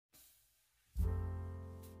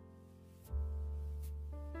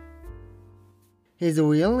His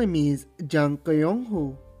real name is Jung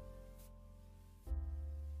Kyung.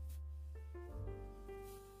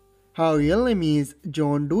 Her real name is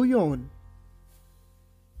Yeon.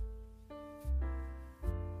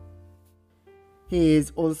 He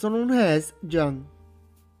is also known as Jung.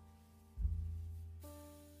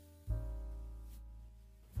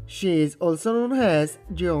 She is also known as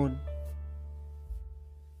Jeon.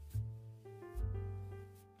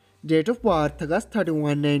 Date of birth August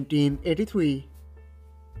 31, 1983.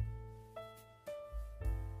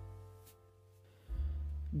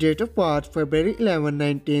 Date of birth February 11,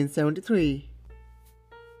 1973.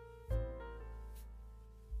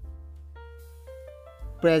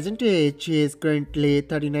 Present age, she is currently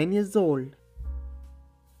 39 years old.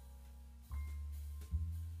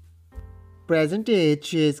 Present age,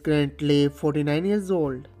 she is currently 49 years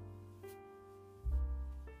old.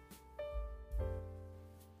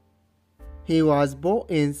 He was born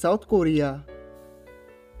in South Korea.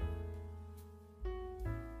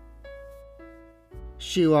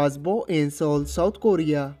 She was born in Seoul, South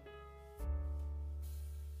Korea.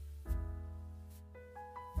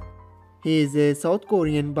 He is a South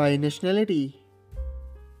Korean by nationality.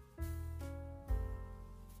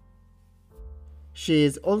 She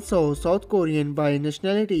is also South Korean by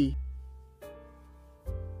nationality.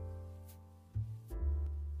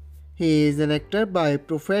 He is an actor by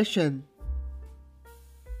profession.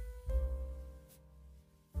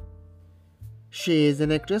 She is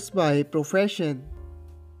an actress by profession.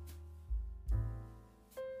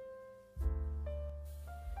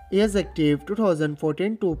 Years active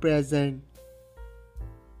 2014 to present.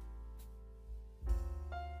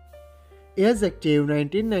 Years active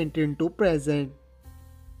 1919 to present.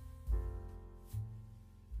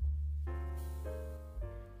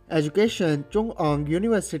 Education Jung Kyung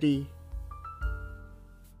University.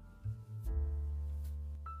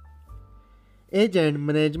 Agent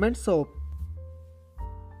Management Shop.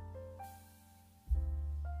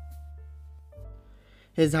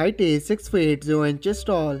 His height is 6 feet 0 inches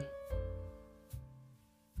tall.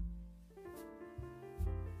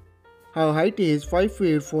 Her height is 5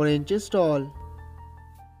 feet 4 inches tall.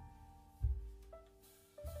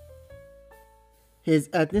 His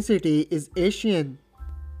ethnicity is Asian.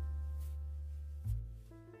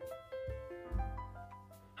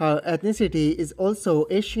 Her ethnicity is also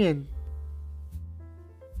Asian.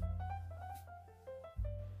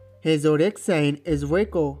 His zodiac sign is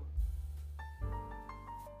Virgo.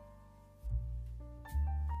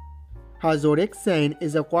 Her zodiac sign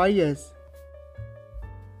is Aquarius.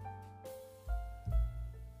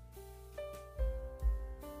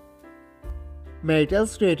 Marital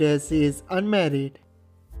status is unmarried.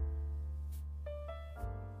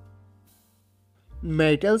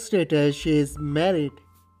 Marital status, she is married.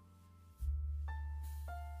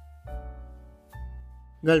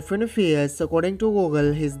 Girlfriend affairs, according to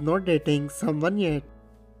Google, he is not dating someone yet.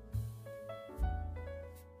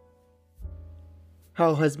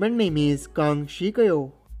 Her husband name is Kang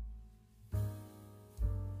Shikayo.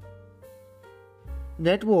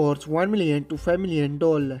 Net worth $1 million to $5 million.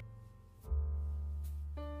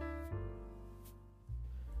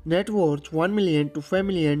 Net worth $1 million to $5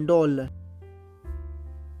 million.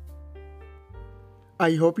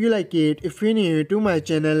 I hope you like it. If you're new to my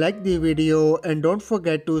channel, like the video and don't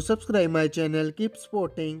forget to subscribe my channel. Keep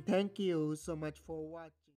supporting. Thank you so much for watching.